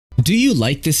Do you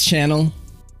like this channel?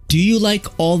 Do you like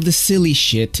all the silly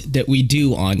shit that we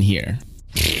do on here?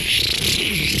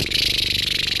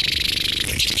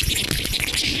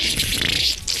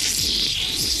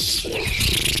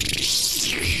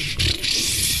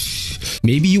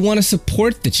 Maybe you want to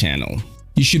support the channel.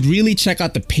 You should really check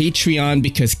out the Patreon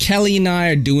because Kelly and I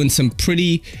are doing some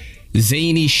pretty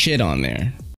zany shit on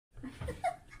there.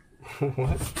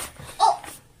 What? Oh!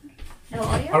 No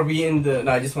audio? Are we in the...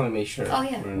 No, I just want to make sure. Oh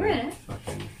yeah, we're in it.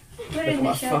 Fucking... We're Look in at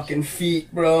my the show. fucking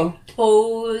feet, bro.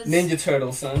 Toes. Ninja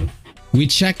Turtle, son. We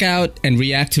check out and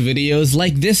react to videos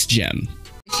like this gem.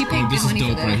 She paid good money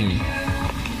for that.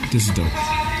 here. This is dope.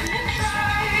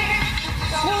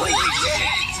 Holy shit!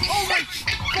 Oh my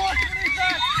god, what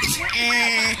is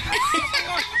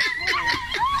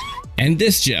that? And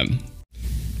this gem.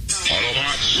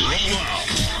 Autobots, roll out!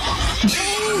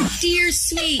 Oh, dear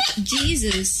sweet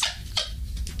Jesus.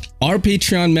 Our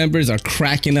Patreon members are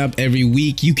cracking up every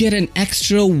week. You get an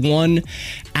extra 1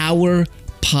 hour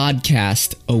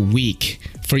podcast a week.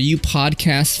 For you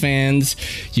podcast fans,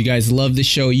 you guys love the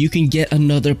show, you can get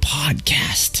another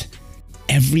podcast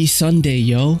every Sunday,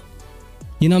 yo.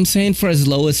 You know what I'm saying? For as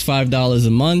low as $5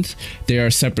 a month. There are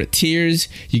separate tiers.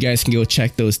 You guys can go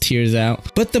check those tiers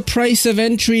out. But the price of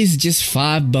entry is just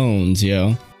 5 bones,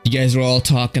 yo. You guys were all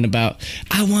talking about,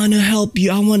 I want to help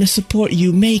you, I want to support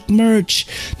you, make merch,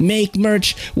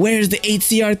 where's the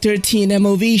HCR13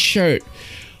 MOV shirt?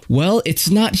 Well, it's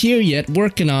not here yet,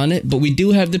 working on it, but we do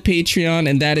have the Patreon,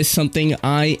 and that is something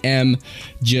I am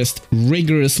just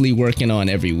rigorously working on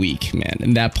every week, man.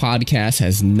 And that podcast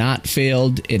has not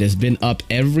failed. It has been up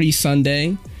every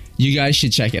Sunday. You guys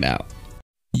should check it out.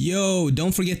 Yo,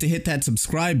 don't forget to hit that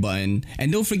subscribe button,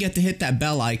 and don't forget to hit that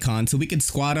bell icon so we can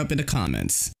squad up in the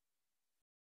comments.